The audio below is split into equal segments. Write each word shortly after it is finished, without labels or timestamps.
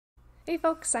Hey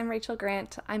folks, I'm Rachel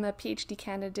Grant. I'm a PhD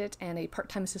candidate and a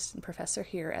part-time assistant professor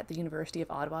here at the University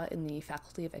of Ottawa in the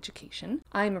Faculty of Education.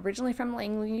 I'm originally from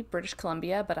Langley, British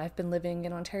Columbia, but I've been living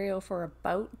in Ontario for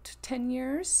about 10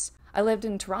 years. I lived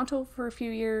in Toronto for a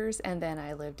few years, and then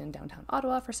I lived in downtown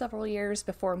Ottawa for several years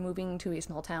before moving to a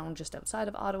small town just outside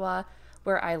of Ottawa,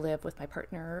 where I live with my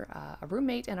partner, a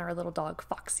roommate, and our little dog,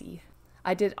 Foxy.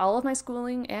 I did all of my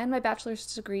schooling and my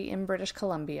bachelor's degree in British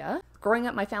Columbia. Growing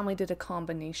up, my family did a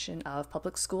combination of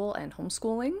public school and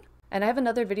homeschooling. And I have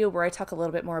another video where I talk a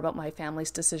little bit more about my family's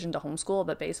decision to homeschool,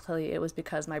 but basically it was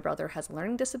because my brother has a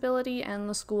learning disability and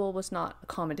the school was not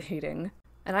accommodating.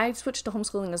 And I switched to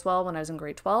homeschooling as well when I was in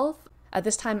grade 12. At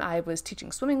this time, I was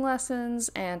teaching swimming lessons,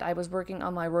 and I was working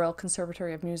on my Royal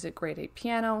Conservatory of Music grade 8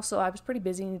 piano, so I was pretty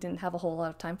busy and didn't have a whole lot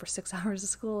of time for 6 hours of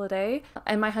school a day.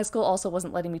 And my high school also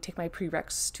wasn't letting me take my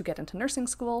prereqs to get into nursing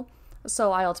school,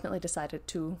 so I ultimately decided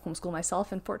to homeschool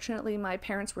myself, and fortunately my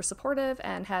parents were supportive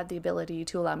and had the ability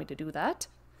to allow me to do that.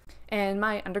 And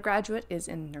my undergraduate is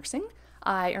in nursing.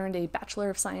 I earned a Bachelor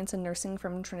of Science in Nursing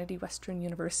from Trinity Western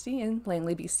University in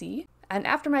Langley, BC. And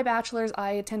after my bachelor's,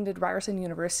 I attended Ryerson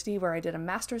University, where I did a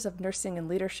Master's of Nursing in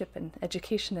Leadership and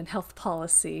Education and Health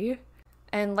Policy.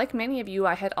 And like many of you,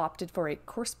 I had opted for a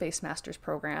course-based master's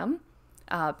program,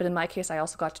 but in my case, I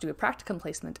also got to do a practicum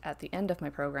placement at the end of my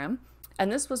program.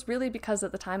 And this was really because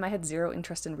at the time I had zero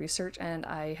interest in research and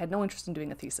I had no interest in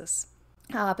doing a thesis.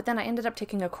 But then I ended up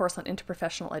taking a course on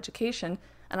interprofessional education,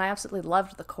 and I absolutely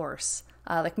loved the course.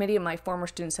 Like many of my former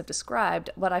students have described,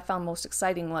 what I found most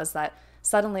exciting was that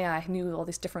suddenly I knew all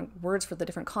these different words for the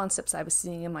different concepts I was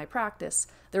seeing in my practice.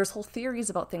 There was whole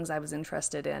theories about things I was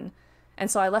interested in. And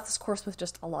so I left this course with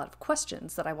just a lot of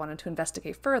questions that I wanted to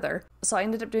investigate further. So I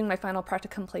ended up doing my final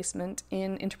practicum placement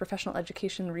in interprofessional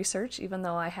education research, even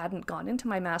though I hadn't gone into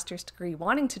my master's degree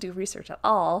wanting to do research at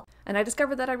all. And I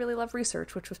discovered that I really love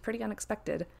research, which was pretty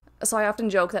unexpected. So I often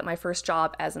joke that my first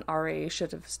job as an RA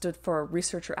should have stood for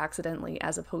researcher accidentally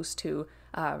as opposed to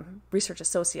research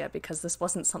associate, because this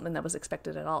wasn't something that was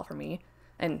expected at all for me,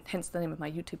 and hence the name of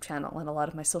my YouTube channel and a lot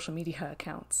of my social media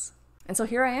accounts. And so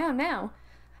here I am now.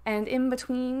 And in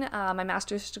between my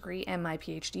master's degree and my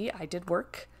PhD, I did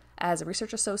work as a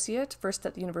research associate, first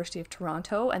at the University of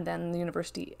Toronto and then the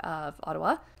University of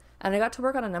Ottawa. And I got to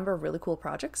work on a number of really cool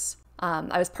projects.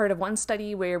 I was part of one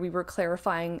study where we were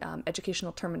clarifying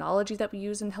educational terminology that we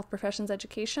use in health professions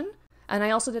education. And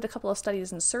I also did a couple of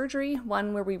studies in surgery,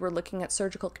 one where we were looking at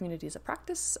surgical communities of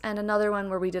practice, and another one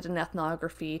where we did an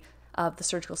ethnography of the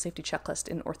surgical safety checklist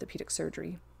in orthopedic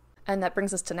surgery. And that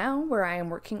brings us to now, where I am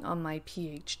working on my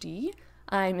PhD.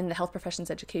 I'm in the health professions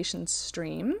education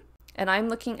stream, and I'm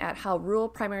looking at how rural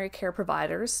primary care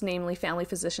providers, namely family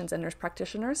physicians and nurse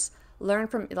practitioners, learn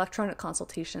from electronic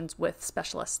consultations with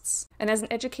specialists. And as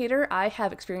an educator, I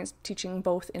have experience teaching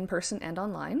both in person and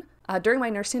online. During my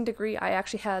nursing degree, I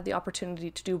actually had the opportunity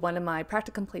to do one of my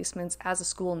practicum placements as a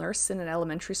school nurse in an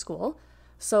elementary school.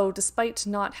 So despite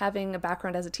not having a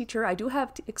background as a teacher, I do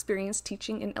have experience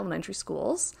teaching in elementary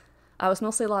schools. It was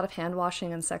mostly a lot of hand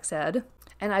washing and sex ed.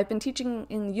 And I've been teaching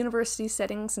in the university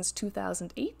setting since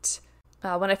 2008.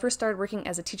 When I first started working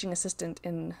as a teaching assistant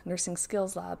in Nursing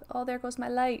Skills Lab. Oh, there goes my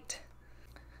light.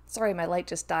 Sorry, my light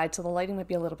just died, so the lighting might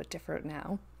be a little bit different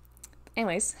now.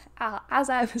 Anyways, as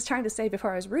I was trying to say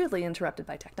before I was rudely interrupted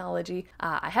by technology,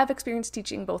 I have experience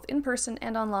teaching both in person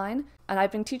and online, and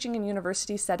I've been teaching in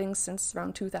university settings since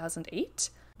around 2008,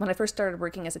 when I first started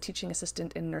working as a teaching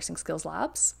assistant in Nursing Skills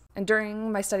Labs. And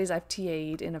during my studies, I've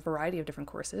TA'd in a variety of different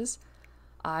courses.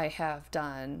 I have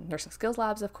done Nursing Skills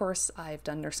Labs, of course. I've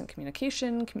done nursing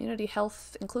communication, community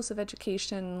health, inclusive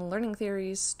education, learning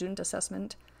theories, student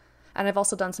assessment. And I've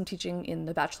also done some teaching in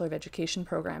the Bachelor of Education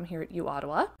program here at U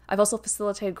Ottawa. I've also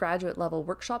facilitated graduate level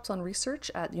workshops on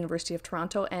research at the University of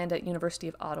Toronto and at University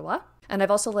of Ottawa. And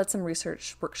I've also led some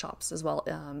research workshops as well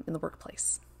in the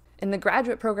workplace. In the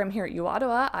graduate program here at U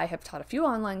Ottawa, I have taught a few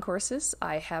online courses.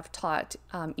 I have taught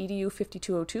EDU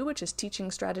 5202, which is Teaching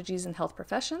Strategies in Health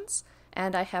Professions,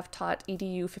 and I have taught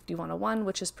EDU 5101,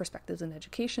 which is Perspectives in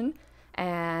Education.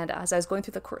 And as I was going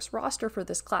through the course roster for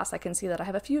this class, I can see that I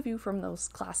have a few of you from those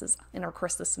classes in our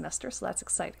course this semester, so that's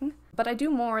exciting. But I do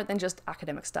more than just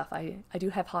academic stuff. I do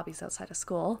have hobbies outside of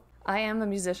school. I am a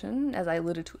musician, as I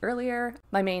alluded to earlier,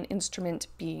 my main instrument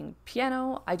being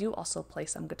piano. I do also play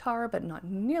some guitar, but not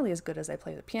nearly as good as I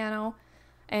play the piano.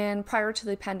 And prior to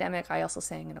the pandemic, I also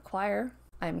sang in a choir.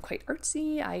 I'm quite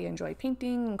artsy. I enjoy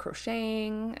painting and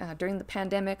crocheting. During the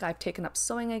pandemic, I've taken up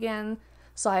sewing again.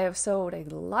 So I have sewed a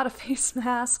lot of face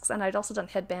masks, and I'd also done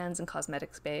headbands and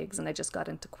cosmetics bags, and I just got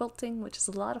into quilting, which is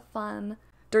a lot of fun.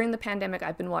 During the pandemic,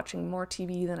 I've been watching more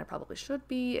TV than I probably should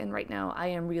be, and right now I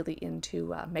am really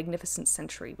into Magnificent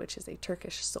Century, which is a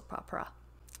Turkish soap opera.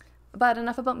 But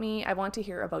enough about me, I want to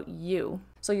hear about you.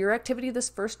 So your activity this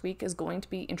first week is going to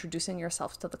be introducing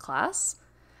yourself to the class,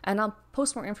 and I'll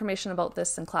post more information about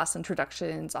this and class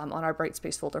introductions on our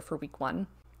Brightspace folder for week 1.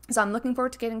 So I'm looking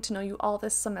forward to getting to know you all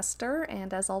this semester,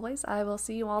 and as always, I will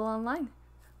see you all online.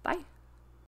 Bye!